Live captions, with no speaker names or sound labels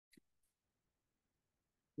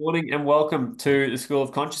Morning and welcome to the School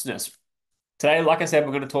of Consciousness. Today, like I said,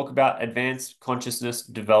 we're going to talk about advanced consciousness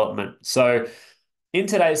development. So, in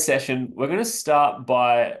today's session, we're going to start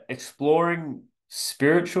by exploring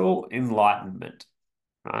spiritual enlightenment,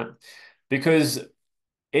 right? Because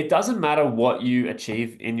it doesn't matter what you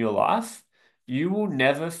achieve in your life, you will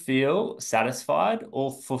never feel satisfied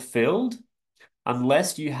or fulfilled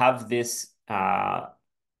unless you have this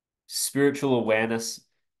spiritual awareness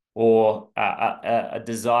or a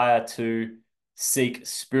desire to seek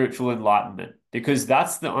spiritual enlightenment, because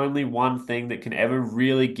that's the only one thing that can ever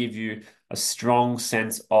really give you a strong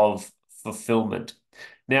sense of fulfillment.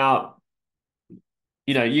 Now,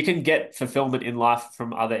 you can get fulfillment in life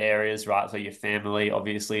from other areas, right? So your family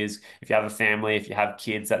obviously is, if you have a family, if you have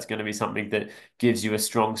kids, that's going to be something that gives you a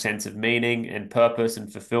strong sense of meaning and purpose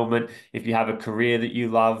and fulfillment. If you have a career that you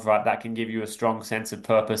love, right, that can give you a strong sense of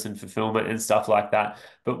purpose and fulfillment and stuff like that.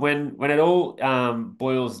 But when it all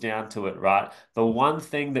boils down to it, right, the one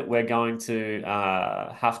thing that we're going to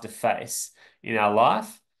have to face in our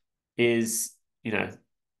life is, you know,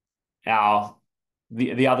 our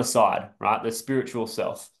the other side, right? The spiritual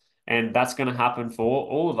self. And that's going to happen for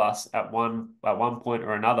all of us at one point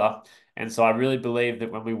or another. And so I really believe that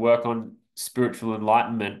when we work on spiritual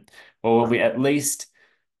enlightenment, or when we at least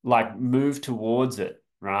like move towards it,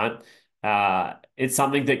 right? It's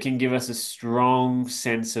something that can give us a strong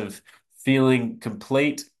sense of feeling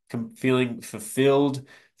complete, feeling fulfilled,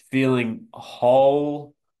 feeling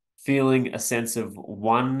whole, feeling a sense of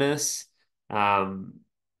oneness. Um,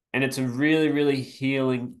 and it's a really, really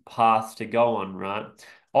healing path to go on, right?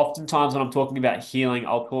 Oftentimes, when I'm talking about healing,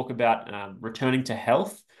 I'll talk about returning to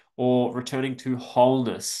health or returning to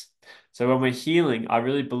wholeness. So when we're healing, I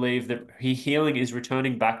really believe that healing is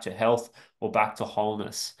returning back to health or back to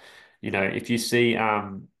wholeness. If you see,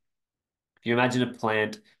 if you imagine a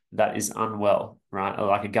plant that is unwell, right, or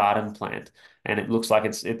like a garden plant, and it looks like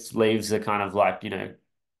its leaves are kind of like,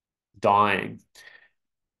 dying.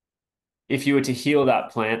 If you were to heal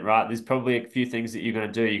that plant, right, there's probably a few things that you're going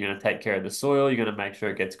to do. You're going to take care of the soil. You're going to make sure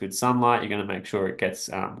it gets good sunlight. You're going to make sure it gets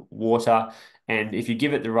water. And if you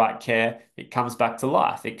give it the right care, it comes back to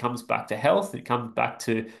life. It comes back to health. It comes back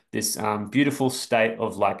to this beautiful state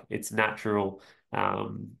of like its natural,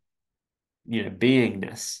 um,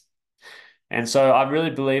 beingness. And so I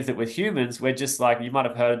really believe that with humans, we're just like, you might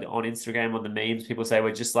have heard on Instagram on the memes, people say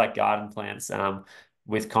we're just like garden plants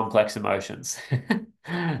with complex emotions.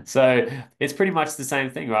 So it's pretty much the same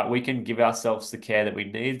thing, right? We can give ourselves the care that we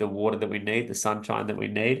need, the water that we need, the sunshine that we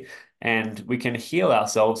need, and we can heal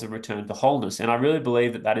ourselves and return to wholeness. And I really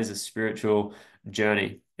believe that that is a spiritual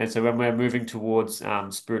journey. And so when we're moving towards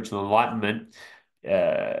spiritual enlightenment,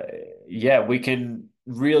 uh, yeah, we can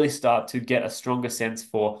really start to get a stronger sense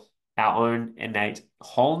for our own innate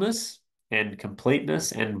wholeness and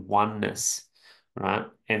completeness and oneness, right?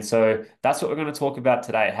 And so that's what we're going to talk about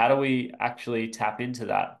today. How do we actually tap into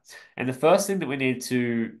that? And the first thing that we need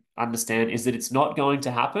to understand is that it's not going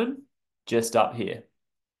to happen just up here.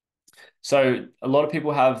 So a lot of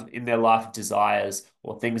people have in their life desires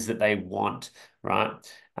or things that they want, right?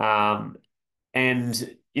 Um,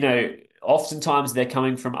 and, oftentimes they're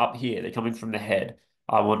coming from up here, they're coming from the head.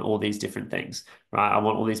 I want all these different things, right? I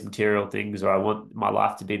want all these material things, or I want my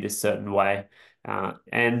life to be this certain way.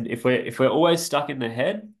 And if we're always stuck in the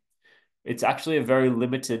head, it's actually a very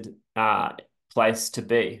limited place to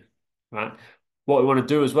be, right? What we want to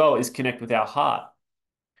do as well is connect with our heart.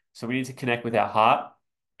 So we need to connect with our heart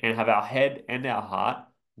and have our head and our heart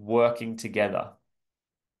working together,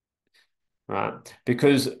 right?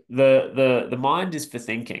 Because the mind is for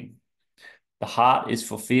thinking. The heart is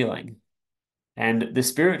for feeling. And the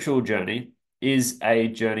spiritual journey is a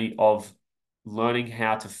journey of learning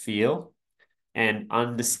how to feel and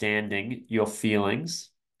understanding your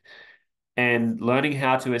feelings and learning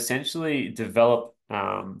how to essentially develop,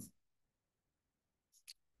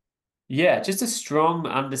 just a strong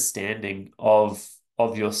understanding of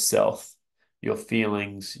yourself, your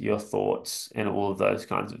feelings, your thoughts, and all of those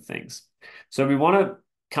kinds of things. So we want to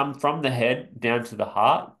come from the head down to the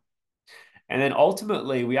heart. And then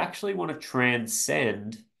ultimately, we actually want to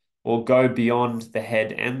transcend or go beyond the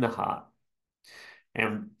head and the heart.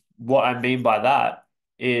 And what I mean by that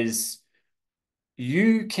is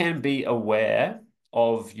you can be aware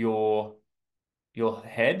of your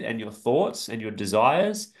head and your thoughts and your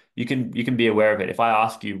desires. You can be aware of it. If I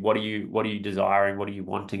ask you, what are you desiring? What are you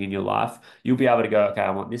wanting in your life? You'll be able to go, okay,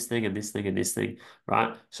 I want this thing and this thing and this thing,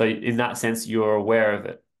 right? So in that sense, you're aware of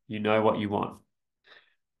it. You know what you want.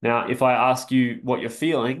 Now, if I ask you what you're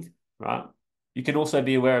feeling, right? You can also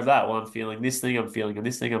be aware of that. Well, I'm feeling this thing, I'm feeling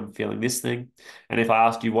this thing, I'm feeling this thing. And if I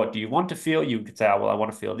ask you, what do you want to feel? You could say, oh, well, I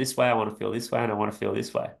want to feel this way, I want to feel this way, and I want to feel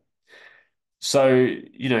this way. So,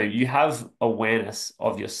 you have awareness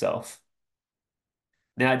of yourself.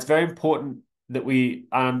 Now, it's very important that we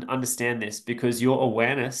understand this because your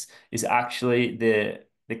awareness is actually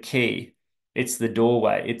the key. It's the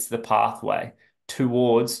doorway, it's the pathway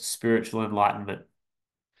towards spiritual enlightenment.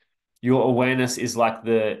 Your awareness is like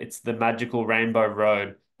it's the magical rainbow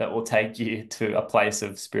road that will take you to a place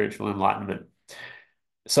of spiritual enlightenment.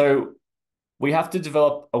 So we have to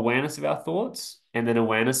develop awareness of our thoughts and then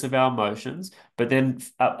awareness of our emotions. But then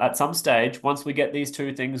at some stage, once we get these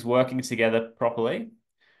two things working together properly,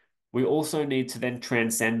 we also need to then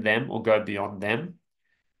transcend them or go beyond them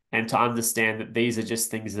and to understand that these are just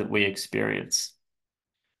things that we experience.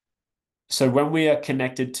 So when we are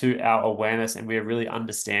connected to our awareness and we are really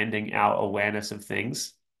understanding our awareness of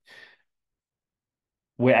things,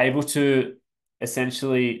 we're able to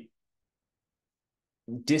essentially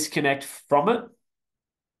disconnect from it,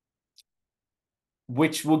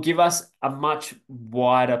 which will give us a much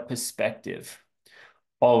wider perspective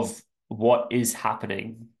of what is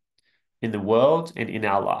happening in the world and in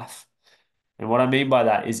our life. And what I mean by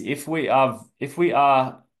that is if we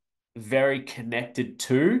are very connected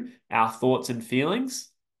to our thoughts and feelings,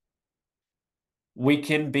 we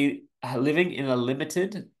can be living in a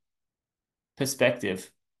limited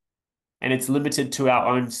perspective and it's limited to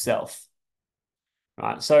our own self,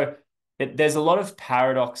 right? So there's a lot of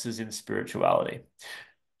paradoxes in spirituality.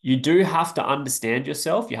 You do have to understand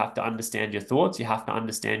yourself. You have to understand your thoughts. You have to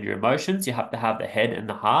understand your emotions. You have to have the head and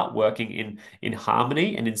the heart working in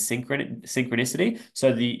harmony and in synchronicity. So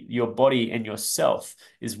your body and yourself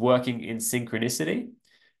is working in synchronicity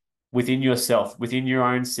within yourself, within your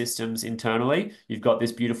own systems internally. You've got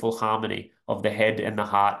this beautiful harmony of the head and the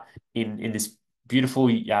heart in this beautiful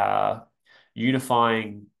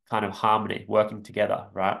unifying kind of harmony working together,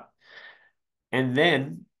 right? And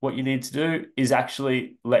then what you need to do is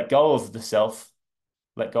actually let go of the self,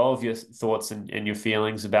 let go of your thoughts and your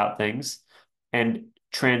feelings about things, and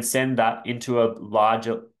transcend that into a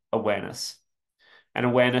larger awareness, an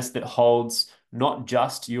awareness that holds not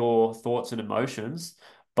just your thoughts and emotions,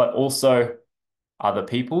 but also other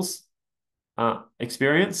people's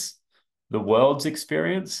experience, the world's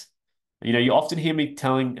experience. You often hear me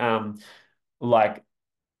telling, like,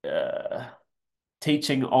 uh,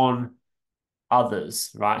 teaching on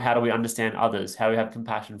others, right? How do we understand others? How do we have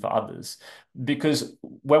compassion for others? Because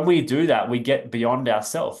when we do that, we get beyond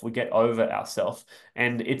ourself, we get over ourself.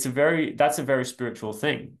 And that's a very spiritual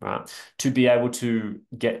thing, right? To be able to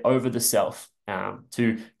get over the self,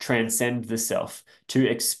 to transcend the self, to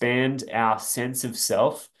expand our sense of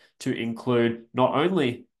self to include not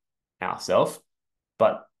only ourself,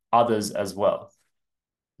 but others as well.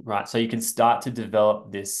 Right. So you can start to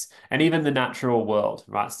develop this and even the natural world,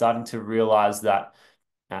 right? Starting to realize that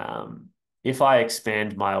um, if I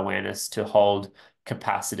expand my awareness to hold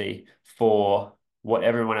capacity for what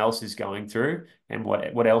everyone else is going through and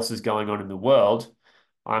what else is going on in the world,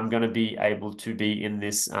 I'm going to be able to be in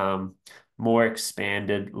this more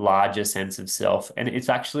expanded, larger sense of self. And it's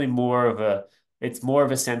more of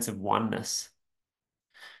a sense of oneness.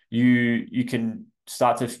 You can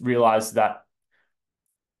start to realize that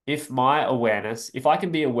if I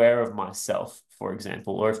can be aware of myself, for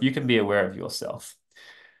example, or if you can be aware of yourself,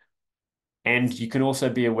 and you can also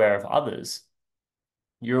be aware of others,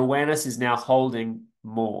 your awareness is now holding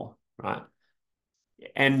more, right?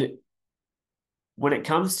 And when it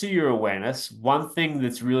comes to your awareness, one thing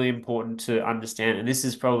that's really important to understand, and this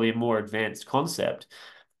is probably a more advanced concept,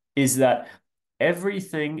 is that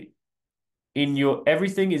everything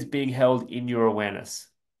everything is being held in your awareness.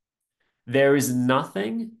 There is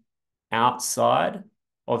nothing outside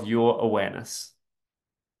of your awareness.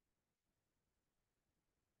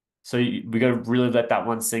 So we got to really let that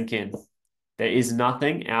one sink in. There is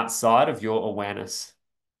nothing outside of your awareness.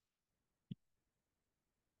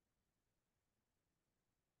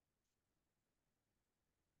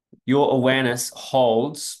 Your awareness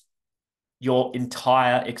holds your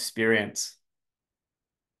entire experience.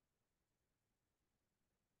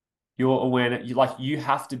 Your awareness, you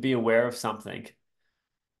have to be aware of something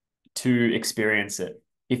to experience it.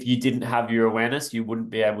 If you didn't have your awareness, you wouldn't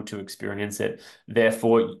be able to experience it.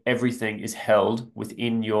 Therefore, everything is held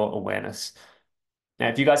within your awareness. Now,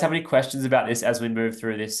 if you guys have any questions about this as we move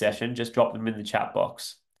through this session, just drop them in the chat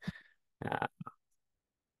box. Uh,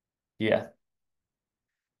 yeah,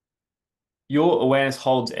 your awareness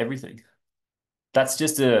holds everything. That's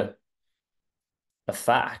just a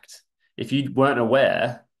fact. If you weren't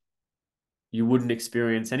aware, you wouldn't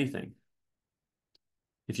experience anything.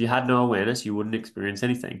 If you had no awareness, you wouldn't experience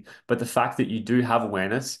anything. But the fact that you do have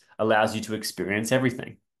awareness allows you to experience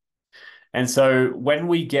everything. And so when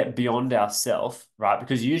we get beyond ourself, right?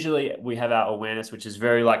 Because usually we have our awareness, which is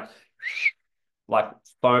very like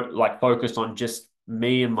like focused on just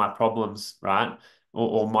me and my problems, right?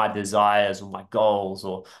 Or my desires or my goals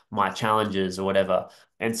or my challenges or whatever.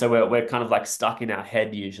 And so we're kind of like stuck in our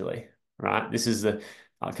head usually, right? This is the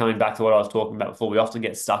coming back to what I was talking about before. We often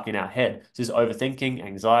get stuck in our head. This is overthinking,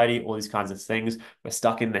 anxiety, all these kinds of things. We're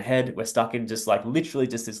stuck in the head. We're stuck in just like literally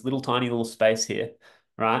just this little tiny little space here,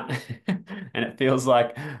 right? And it feels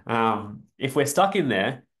like if we're stuck in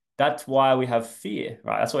there, that's why we have fear,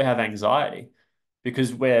 right? That's why we have anxiety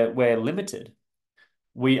because we're limited.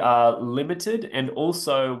 We are limited, and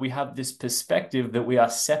also we have this perspective that we are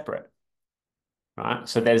separate, right?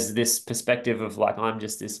 So there's this perspective of like I'm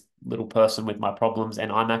just this little person with my problems,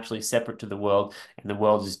 and I'm actually separate to the world, and the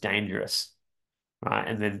world is dangerous, right?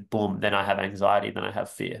 And then boom, then I have anxiety, then I have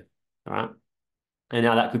fear, right? And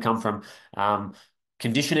now that could come from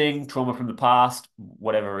conditioning, trauma from the past,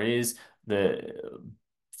 whatever it is, the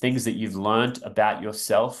things that you've learned about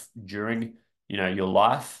yourself during, your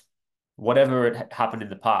life, whatever it happened in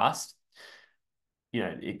the past,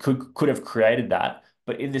 it could have created that.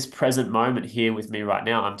 But in this present moment here with me right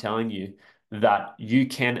now, I'm telling you that you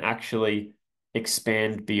can actually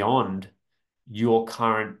expand beyond your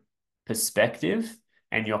current perspective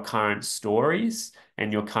and your current stories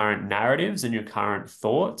and your current narratives and your current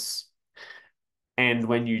thoughts. And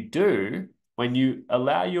when you do, when you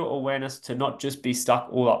allow your awareness to not just be stuck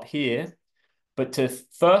all up here, but to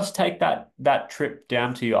first take that trip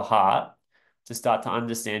down to your heart to start to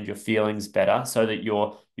understand your feelings better so that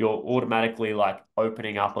you're automatically like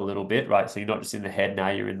opening up a little bit, right? So you're not just in the head now,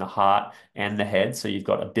 you're in the heart and the head. So you've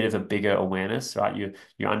got a bit of a bigger awareness, right?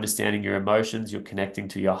 You're understanding your emotions, you're connecting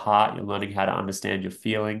to your heart, you're learning how to understand your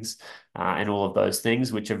feelings, and all of those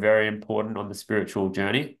things, which are very important on the spiritual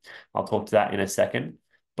journey. I'll talk to that in a second.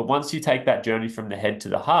 But once you take that journey from the head to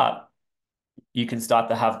the heart, you can start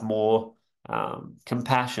to have more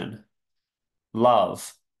compassion,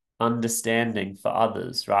 love, understanding for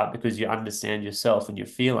others, right? Because you understand yourself and your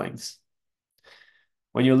feelings.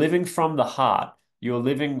 When you're living from the heart, you're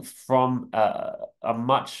living from a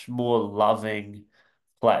much more loving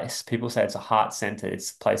place. People say it's a heart center,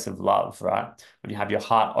 it's a place of love, right? When you have your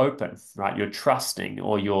heart open, right? You're trusting,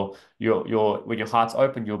 or when your heart's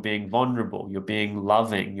open, you're being vulnerable, you're being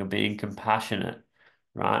loving, you're being compassionate,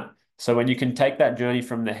 right? So when you can take that journey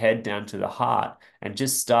from the head down to the heart and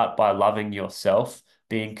just start by loving yourself,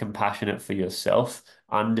 being compassionate for yourself,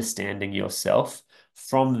 understanding yourself,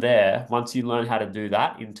 from there, once you learn how to do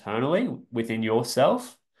that internally within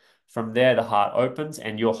yourself, from there, the heart opens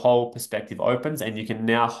and your whole perspective opens, and you can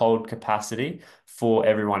now hold capacity for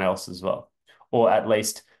everyone else as well. Or at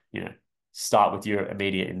least, start with your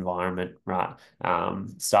immediate environment, right?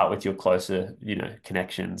 Start with your closer,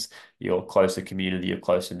 connections, your closer community, your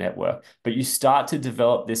closer network. But you start to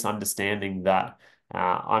develop this understanding that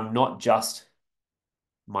I'm not just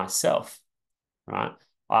myself, right?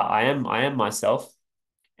 I am myself.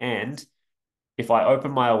 And if I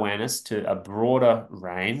open my awareness to a broader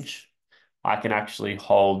range, I can actually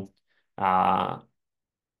hold uh,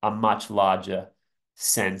 a much larger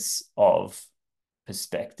sense of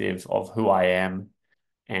perspective of who I am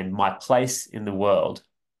and my place in the world.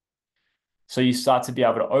 So you start to be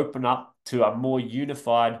able to open up to a more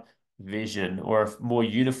unified vision or a more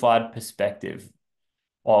unified perspective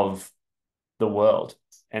of the world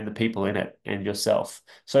and the people in it and yourself.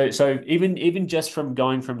 So even just from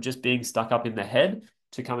going from just being stuck up in the head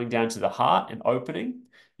to coming down to the heart and opening,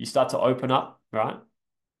 you start to open up, right?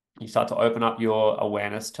 You start to open up your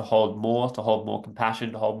awareness to hold more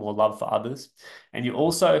compassion, to hold more love for others. And you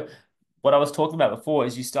also, what I was talking about before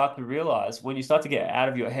is you start to realize when you start to get out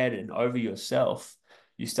of your head and over yourself,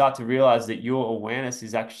 you start to realize that your awareness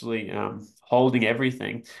is actually holding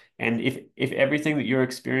everything. And if everything that you're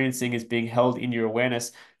experiencing is being held in your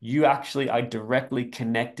awareness, you actually are directly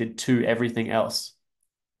connected to everything else.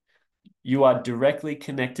 You are directly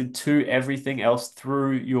connected to everything else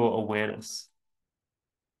through your awareness.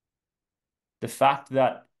 The fact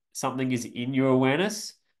that something is in your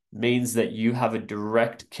awareness means that you have a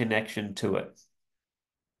direct connection to it.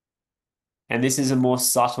 And this is a more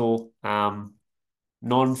subtle,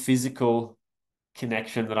 non-physical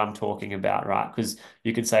connection that I'm talking about, right? Because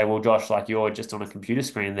you could say, well, Josh, like you're just on a computer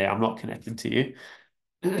screen there. I'm not connected to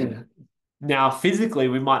you. Now, physically,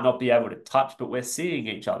 we might not be able to touch, but we're seeing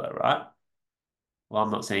each other, right? Well, I'm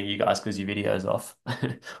not seeing you guys because your video's off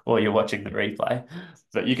or you're watching the replay,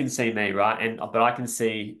 but you can see me, right? But I can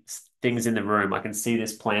see things in the room. I can see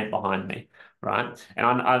this plant behind me, right? And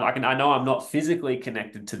I know I'm not physically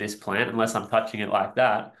connected to this plant unless I'm touching it like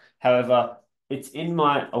that. However, it's in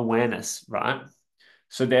my awareness, right?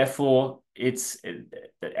 So therefore, it's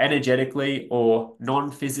energetically or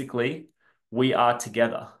non-physically, we are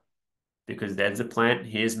together because there's a plant,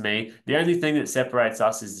 here's me. The only thing that separates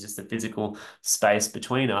us is just the physical space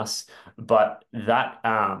between us. But that,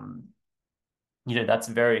 that's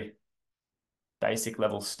very basic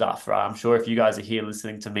level stuff, right? I'm sure if you guys are here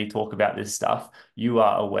listening to me talk about this stuff, you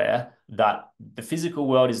are aware that the physical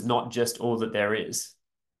world is not just all that there is.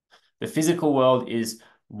 The physical world is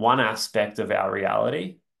one aspect of our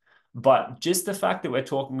reality, but just the fact that we're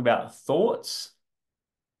talking about thoughts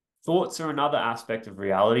are another aspect of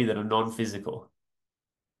reality that are non-physical,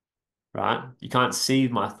 right? You can't see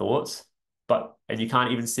my thoughts, and you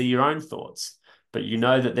can't even see your own thoughts, but you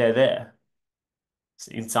know that they're there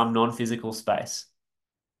in some non-physical space.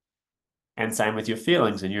 And same with your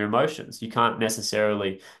feelings and your emotions. You can't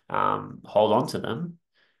necessarily hold on to them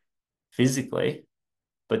physically,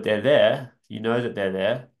 but they're there. You know that they're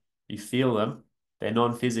there. You feel them. They're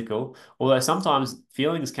non-physical. Although sometimes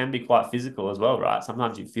feelings can be quite physical as well, right?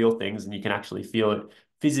 Sometimes you feel things and you can actually feel it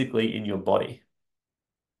physically in your body.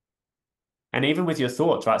 And even with your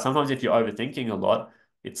thoughts, right? Sometimes if you're overthinking a lot,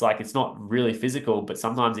 it's like it's not really physical, but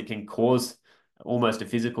sometimes it can cause almost a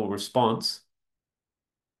physical response.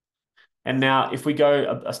 And now, if we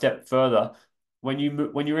go a step further, when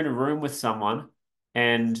you're in a room with someone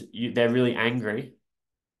and they're really angry,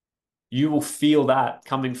 you will feel that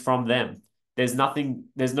coming from them. There's nothing,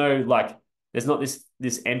 there's no like, there's not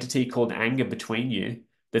this entity called anger between you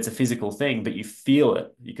that's a physical thing, but you feel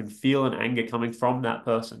it. You can feel an anger coming from that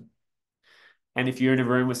person. And if you're in a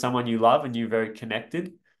room with someone you love and you're very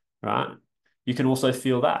connected, right, you can also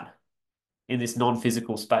feel that in this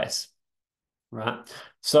non-physical space, right?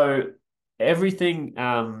 So everything,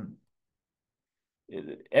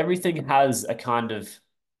 everything has a kind of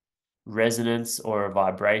resonance or a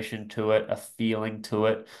vibration to it, a feeling to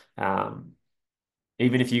it. Um,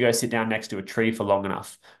 Even if you go sit down next to a tree for long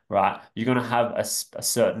enough, right, you're going to have a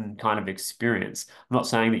certain kind of experience. I'm not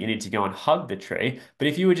saying that you need to go and hug the tree, but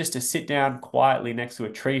if you were just to sit down quietly next to a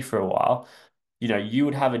tree for a while, you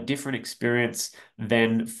would have a different experience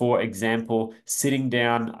than, for example, sitting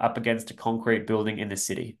down up against a concrete building in the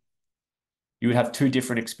city. You would have two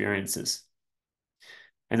different experiences.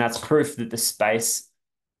 And that's proof that the space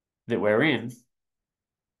that we're in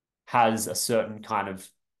has a certain kind of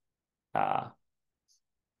uh,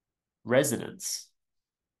 resonance,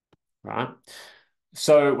 right?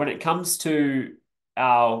 So when it comes to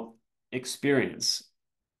our experience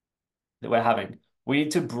that we're having, we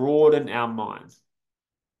need to broaden our mind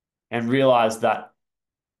and realize that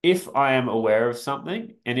if I am aware of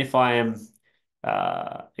something and if I am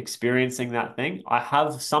experiencing that thing, I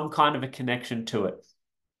have some kind of a connection to it.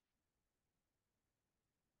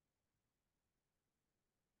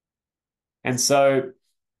 And so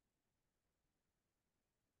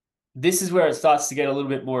this is where it starts to get a little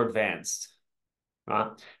bit more advanced,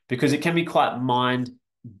 right? Because it can be quite mind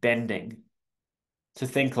bending to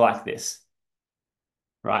think like this,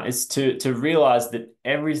 right? It's to realize that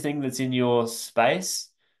everything that's in your space,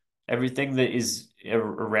 everything that is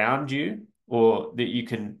around you, or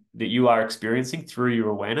that you are experiencing through your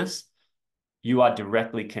awareness, you are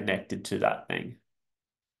directly connected to that thing.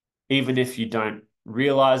 Even if you don't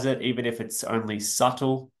realize it, even if it's only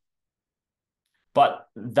subtle, but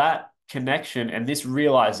that connection and this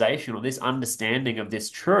realization or this understanding of this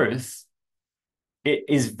truth, it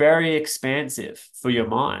is very expansive for your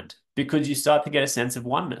mind because you start to get a sense of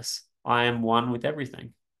oneness. I am one with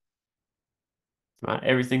everything, right?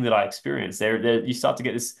 Everything that I experience, you start to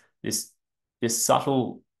get this this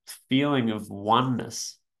subtle feeling of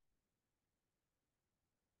oneness,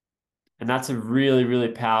 and that's a really really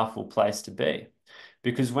powerful place to be,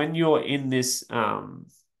 because when you're in this level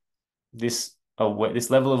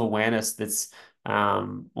of awareness that's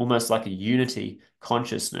almost like a unity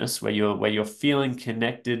consciousness where you're feeling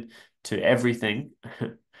connected to everything.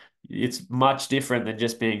 It's much different than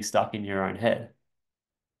just being stuck in your own head.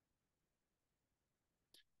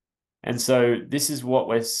 And so this is what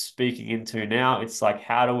we're speaking into now. It's like,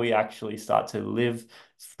 how do we actually start to live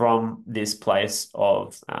from this place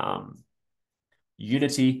of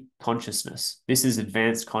unity consciousness? This is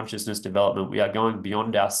advanced consciousness development. We are going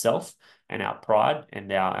beyond ourself and our pride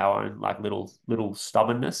and our own like little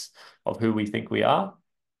stubbornness of who we think we are.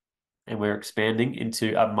 And we're expanding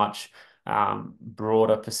into a much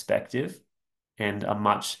broader perspective and a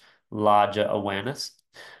much larger awareness.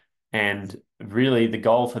 And really, the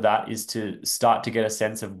goal for that is to start to get a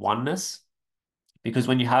sense of oneness. Because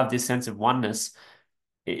when you have this sense of oneness,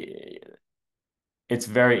 it's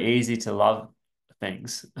very easy to love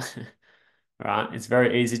things, right? It's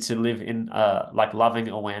very easy to live in like loving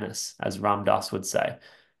awareness, as Ram Dass would say.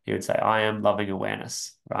 He would say, "I am loving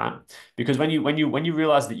awareness," right? Because when you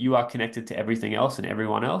realize that you are connected to everything else and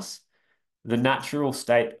everyone else, the natural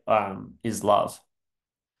state is love,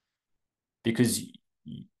 because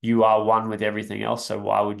you are one with everything else. So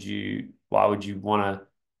why would you want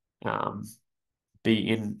to be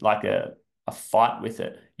in like a fight with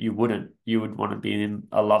it? You wouldn't. You would want to be in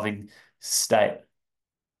a loving state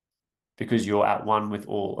because you're at one with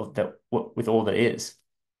all of that, with all that is.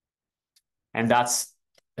 And that's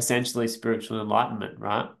essentially spiritual enlightenment,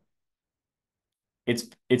 right?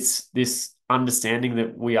 It's this understanding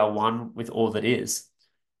that we are one with all that is.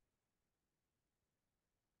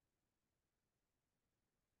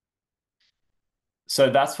 So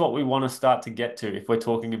that's what we want to start to get to if we're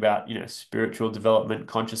talking about, spiritual development,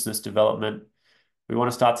 consciousness development. We want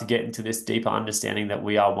to start to get into this deeper understanding that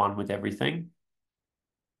we are one with everything.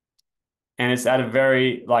 And it's at a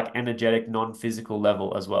very like energetic, non-physical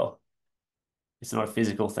level as well. It's not a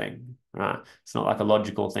physical thing, right? It's not like a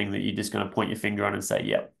logical thing that you're just going to point your finger on and say,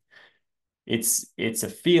 yep. It's a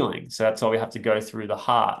feeling. So that's why we have to go through the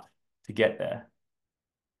heart to get there.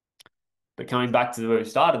 But coming back to where we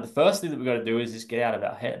started, the first thing that we've got to do is just get out of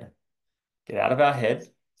our head. Get out of our head,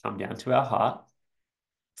 come down to our heart.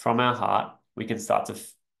 From our heart, we can start to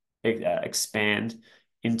expand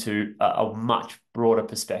into a much broader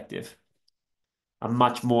perspective, a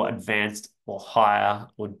much more advanced or higher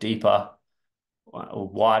or deeper or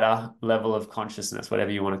wider level of consciousness,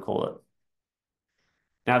 whatever you want to call it.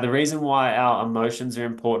 Now, the reason why our emotions are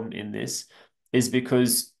important in this is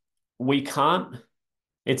because we can't,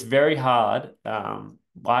 it's very hard. I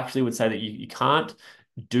actually would say that you can't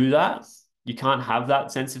do that. You can't have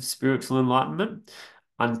that sense of spiritual enlightenment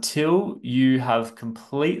until you have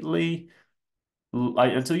until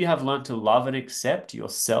you have learned to love and accept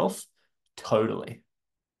yourself totally.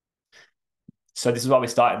 So this is why we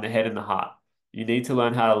start in the head and the heart. You need to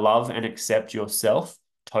learn how to love and accept yourself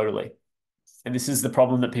totally. And this is the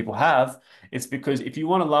problem that people have. It's because if you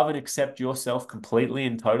want to love and accept yourself completely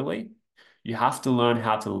and totally, you have to learn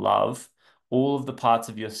how to love all of the parts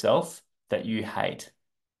of yourself that you hate.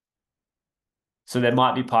 So there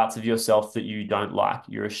might be parts of yourself that you don't like,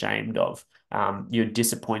 you're ashamed of, you're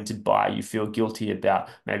disappointed by, you feel guilty about.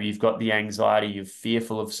 Maybe you've got the anxiety, you're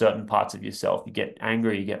fearful of certain parts of yourself. You get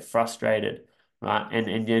angry, you get frustrated, right?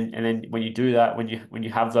 And then when you do that, when you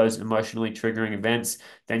have those emotionally triggering events,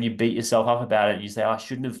 then you beat yourself up about it. And you say, "Oh, I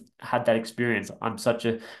shouldn't have had that experience. I'm such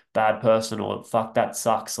a bad person," or "Fuck, that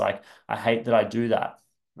sucks. Like I hate that I do that,"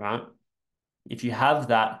 right? If you have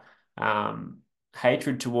that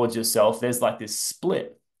hatred towards yourself, there's like this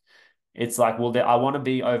split. It's like, well, I want to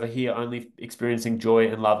be over here only experiencing joy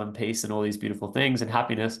and love and peace and all these beautiful things and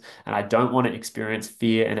happiness. And I don't want to experience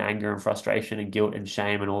fear and anger and frustration and guilt and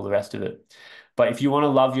shame and all the rest of it. But if you want to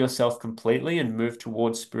love yourself completely and move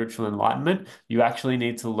towards spiritual enlightenment, you actually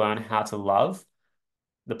need to learn how to love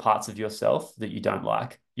the parts of yourself that you don't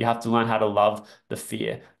like. You have to learn how to love the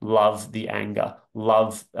fear, love the anger,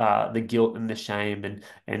 love the guilt and the shame,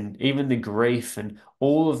 and even the grief and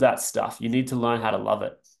all of that stuff. You need to learn how to love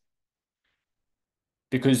it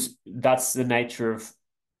because that's the nature of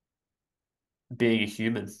being a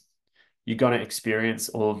human. You're going to experience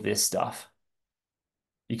all of this stuff.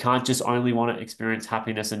 You can't just only want to experience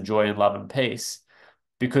happiness and joy and love and peace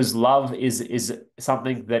because love is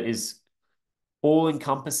something that is all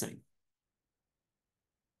encompassing.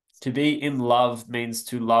 To be in love means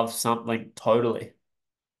to love something totally.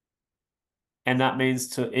 And that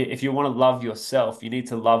means if you want to love yourself, you need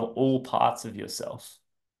to love all parts of yourself.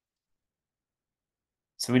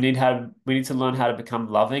 So we need to learn how to become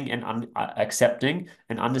loving and accepting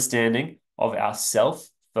and understanding of ourself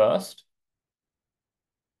first.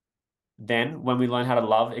 Then when we learn how to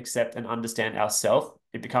love, accept, and understand ourself,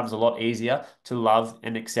 it becomes a lot easier to love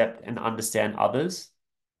and accept and understand others.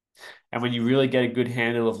 And when you really get a good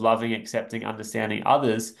handle of loving, accepting, understanding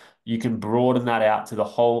others, you can broaden that out to the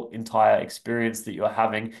whole entire experience that you're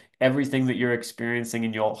having. Everything that you're experiencing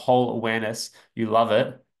in your whole awareness, you love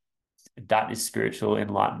it. That is spiritual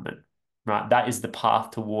enlightenment, right? That is the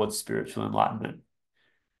path towards spiritual enlightenment.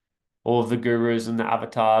 All of the gurus and the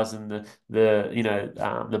avatars and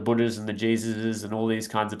the Buddhas and the Jesuses and all these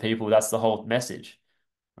kinds of people, that's the whole message,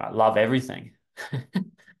 right? Love everything.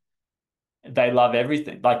 They love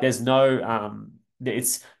everything. Like there's no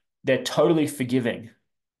it's they're totally forgiving,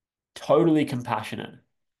 totally compassionate,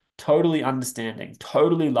 totally understanding,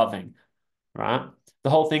 totally loving, right? The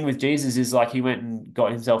whole thing with Jesus is like he went and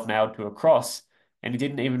got himself nailed to a cross And he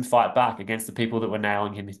didn't even fight back against the people that were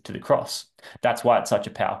nailing him to the cross. That's why it's such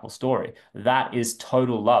a powerful story. That is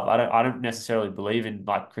total love. I don't necessarily believe in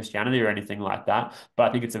like Christianity or anything like that, but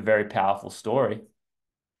I think it's a very powerful story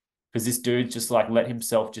because this dude just like let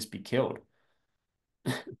himself just be killed.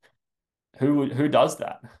 Who does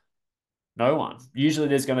that? No one. Usually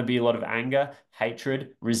there's going to be a lot of anger,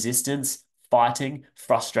 hatred, resistance, fighting,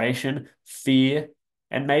 frustration, fear.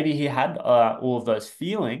 And maybe he had all of those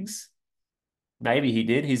feelings. Maybe he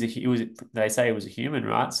did. He was, they say he was a human,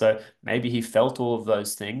 right? So maybe he felt all of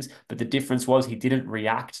those things, but the difference was he didn't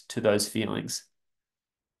react to those feelings.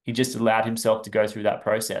 He just allowed himself to go through that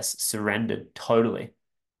process, surrendered totally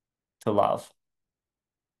to love.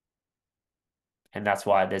 And that's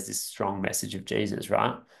why there's this strong message of Jesus,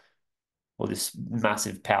 right? Or this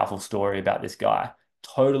massive, powerful story about this guy,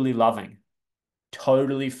 totally loving,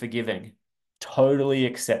 totally forgiving, totally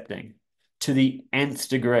accepting to the nth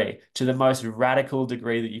degree, to the most radical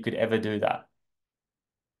degree that you could ever do that.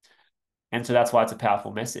 And so that's why it's a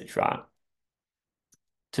powerful message, right?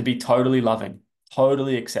 To be totally loving,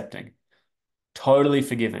 totally accepting, totally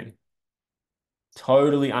forgiving,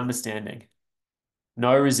 totally understanding,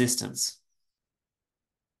 no resistance,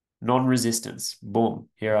 non-resistance. Boom,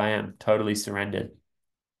 here I am, totally surrendered.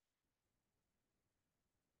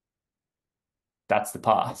 That's the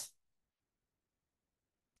path.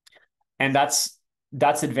 And that's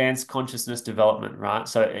advanced consciousness development, right?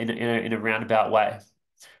 So in a roundabout way,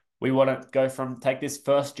 we want to go from take this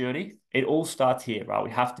first journey. It all starts here, right?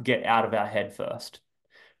 We have to get out of our head first,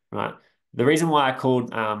 right? The reason why I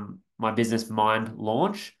called my business Mind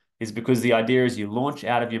Launch is because the idea is you launch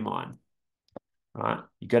out of your mind, right?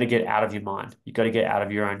 You got to get out of your mind. You got to get out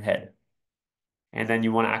of your own head. And then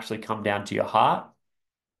you want to actually come down to your heart,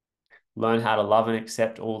 learn how to love and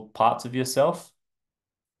accept all parts of yourself.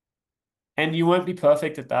 And you won't be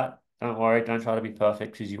perfect at that. Don't worry. Don't try to be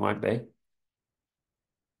perfect because you won't be.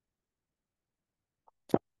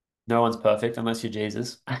 No one's perfect unless you're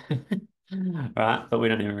Jesus. Right? But we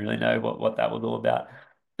don't even really know what that was all about.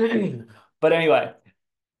 But anyway,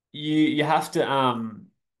 you have to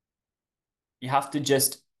you have to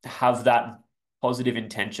just have that positive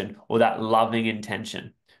intention or that loving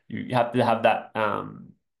intention. You have to have that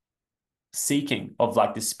seeking of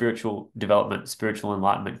like this spiritual development, spiritual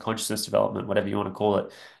enlightenment, consciousness development, whatever you want to call it.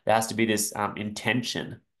 There has to be this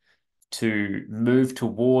intention to move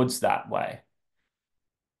towards that way,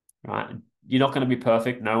 right? You're not going to be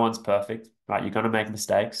perfect. No one's perfect, right? You're going to make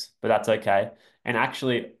mistakes, but that's okay. And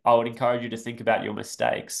actually, I would encourage you to think about your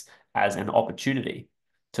mistakes as an opportunity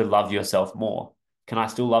to love yourself more. Can I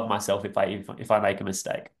still love myself if I make a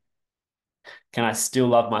mistake? Can I still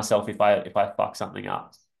love myself if I fuck something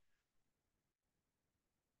up?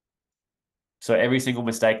 So every single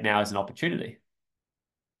mistake now is an opportunity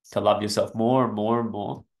to love yourself more and more and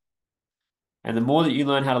more. And the more that you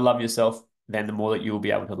learn how to love yourself, then the more that you will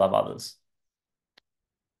be able to love others.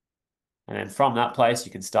 And then from that place,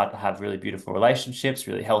 you can start to have really beautiful relationships,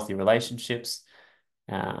 really healthy relationships.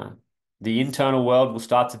 Uh, the internal world will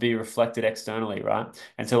start to be reflected externally, right?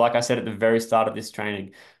 And so, like I said at the very start of this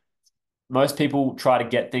training, most people try to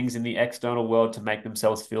get things in the external world to make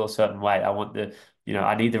themselves feel a certain way.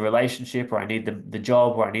 I need the relationship, or I need the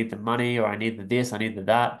job, or I need the money, or I need the this, I need the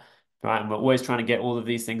that, right? And we're always trying to get all of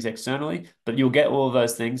these things externally, but you'll get all of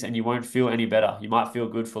those things and you won't feel any better. You might feel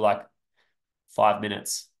good for like 5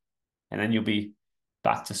 minutes, and then you'll be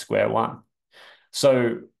back to square one.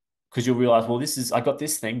 So, because you'll realize, well, I got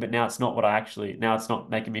this thing, but now it's not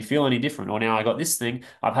making me feel any different. Or now I got this thing,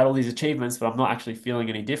 I've had all these achievements, but I'm not actually feeling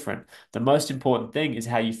any different. The most important thing is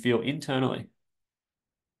how you feel internally.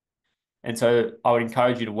 And so I would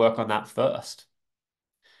encourage you to work on that first.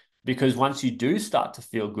 Because once you do start to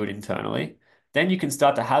feel good internally, then you can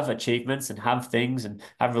start to have achievements and have things and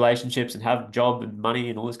have relationships and have job and money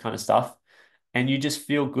and all this kind of stuff. And you just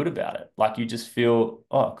feel good about it. Like you just feel,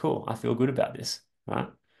 oh, cool, I feel good about this, right?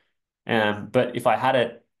 But if I had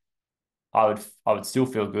it, I would still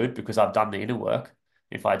feel good because I've done the inner work.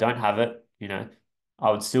 If I don't have it, I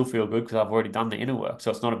would still feel good because I've already done the inner work. So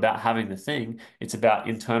it's not about having the thing. It's about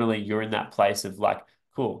internally you're in that place of like,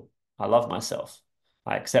 cool, I love myself.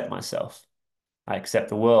 I accept myself. I accept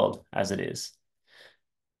the world as it is,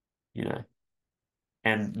 you know,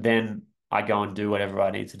 and then I go and do whatever I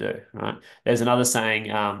need to do, right? There's another saying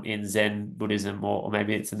in Zen Buddhism, or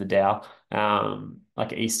maybe it's in the Tao,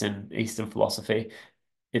 like Eastern philosophy.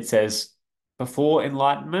 It says, before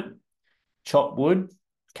enlightenment, chop wood,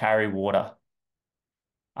 carry water.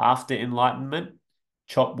 After enlightenment,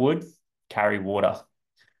 chop wood, carry water.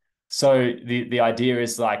 So the idea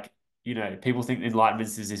is like people think enlightenment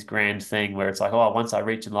is this grand thing where it's like, oh, once I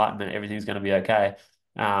reach enlightenment, everything's going to be okay.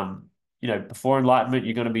 Before enlightenment,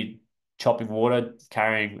 you're going to be chopping wood,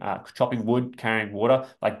 carrying water,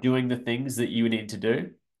 like doing the things that you need to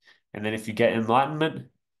do. And then if you get enlightenment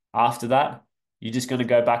after that, you're just going to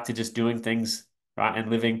go back to just doing things, right? And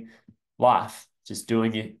living life, just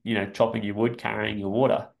doing chopping your wood, carrying your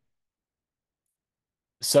water.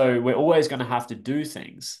 So we're always going to have to do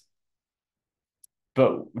things.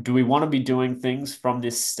 But do we want to be doing things from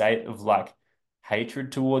this state of like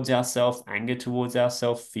hatred towards ourselves, anger towards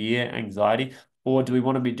ourselves, fear, anxiety? Or do we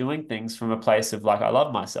want to be doing things from a place of like, I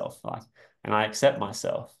love myself, like, and I accept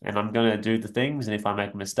myself, and I'm going to do the things. And if I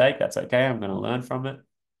make a mistake, that's okay. I'm going to learn from it.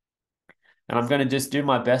 And I'm going to just do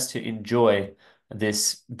my best to enjoy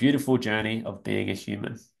this beautiful journey of being a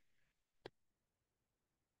human.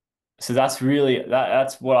 So that's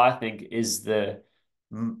what I think is the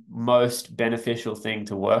most beneficial thing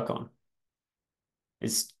to work on.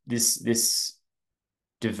 Is this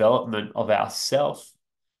development of ourself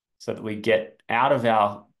so that we get out of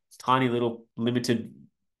our tiny little limited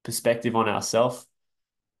perspective on ourself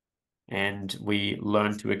and we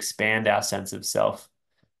learn to expand our sense of self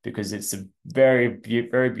because it's a very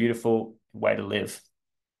beautiful way to live,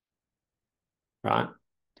 right?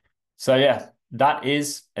 So yeah, that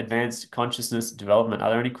is advanced consciousness development. Are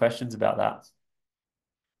there any questions about that?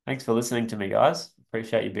 Thanks for listening to me, guys.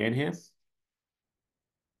 Appreciate you being here.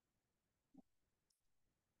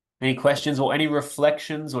 Any questions or any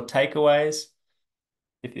reflections or takeaways?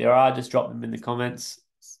 If there are, just drop them in the comments.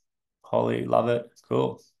 Holly, love it.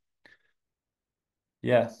 Cool.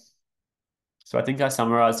 Yeah. So I think I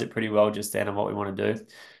summarized it pretty well just then on what we want to do.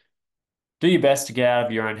 Do your best to get out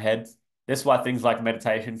of your own head. That's why things like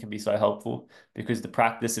meditation can be so helpful because the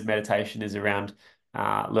practice of meditation is around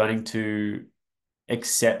learning to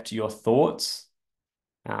accept your thoughts,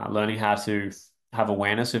 learning how to have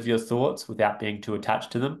awareness of your thoughts without being too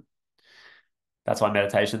attached to them. That's why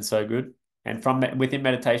meditation is so good. And from within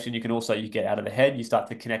meditation, you get out of the head, you start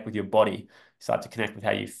to connect with your body, you start to connect with how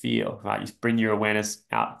you feel, right? You bring your awareness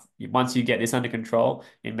out. Once you get this under control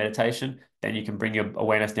in meditation, then you can bring your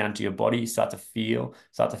awareness down to your body. You start to feel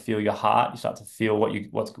your heart. You start to feel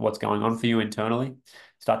what's going on for you internally.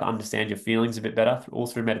 Start to understand your feelings a bit better, all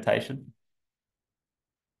through meditation.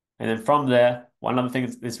 And then from there, one other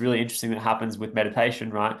thing that's really interesting that happens with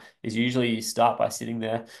meditation, right, is usually you start by sitting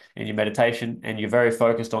there in your meditation and you're very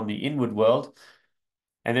focused on the inward world.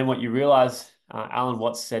 And then what you realize, Alan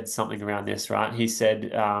Watts said something around this, right? He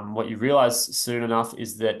said, what you realize soon enough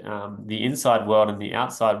is that the inside world and the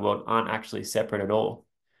outside world aren't actually separate at all.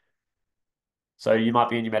 So you might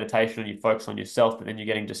be in your meditation and you focus on yourself, but then you're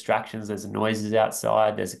getting distractions. There's noises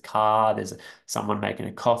outside. There's a car. There's someone making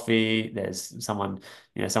a coffee. There's someone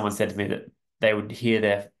said to me that they would hear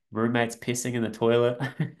their roommates pissing in the toilet.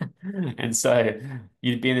 And so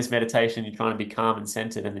you'd be in this meditation, you're trying to be calm and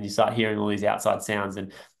centered, and then you start hearing all these outside sounds.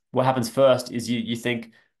 And what happens first is you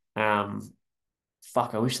think,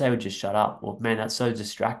 fuck, I wish they would just shut up. Or man, that's so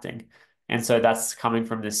distracting. And so that's coming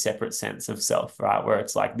from this separate sense of self, right? Where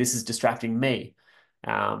it's like, this is distracting me.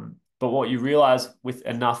 But what you realize with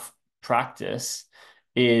enough practice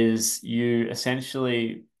is you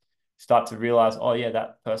essentially start to realize, oh yeah,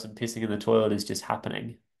 that person pissing in the toilet is just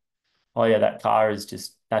happening. Oh yeah,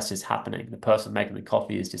 that's just happening. The person making the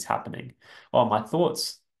coffee is just happening. Oh, my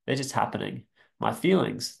thoughts, they're just happening. My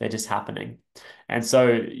feelings, they're just happening. And so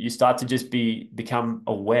you start to just become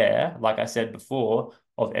aware, like I said before,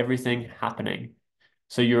 of everything happening.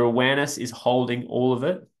 So your awareness is holding all of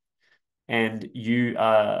it, and you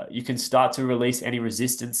can start to release any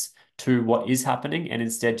resistance to what is happening and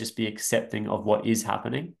instead just be accepting of what is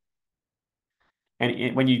happening.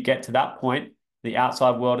 And when you get to that point, the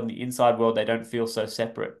outside world and the inside world, they don't feel so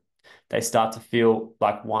separate. They start to feel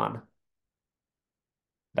like one.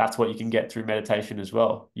 That's what you can get through meditation as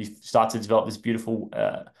well. You start to develop this beautiful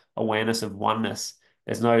awareness of oneness.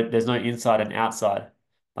 There's no inside and outside.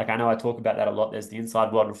 Like I know I talk about that a lot. There's the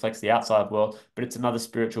inside world reflects the outside world, but it's another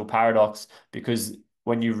spiritual paradox because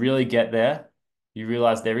when you really get there, you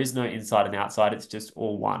realize there is no inside and outside. It's just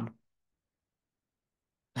all one.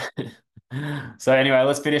 So anyway,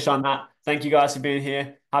 let's finish on that. Thank you guys for being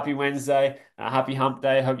here. Happy Wednesday. Happy hump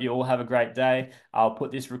day. Hope you all have a great day. I'll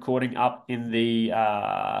put this recording up in the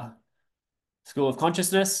School of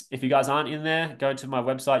Consciousness. If you guys aren't in there, go to my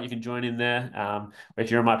website. You can join in there.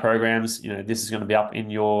 If you're in my programs, this is going to be up in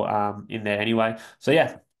there anyway. So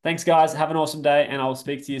yeah, thanks guys. Have an awesome day and I'll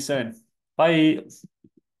speak to you soon. Bye.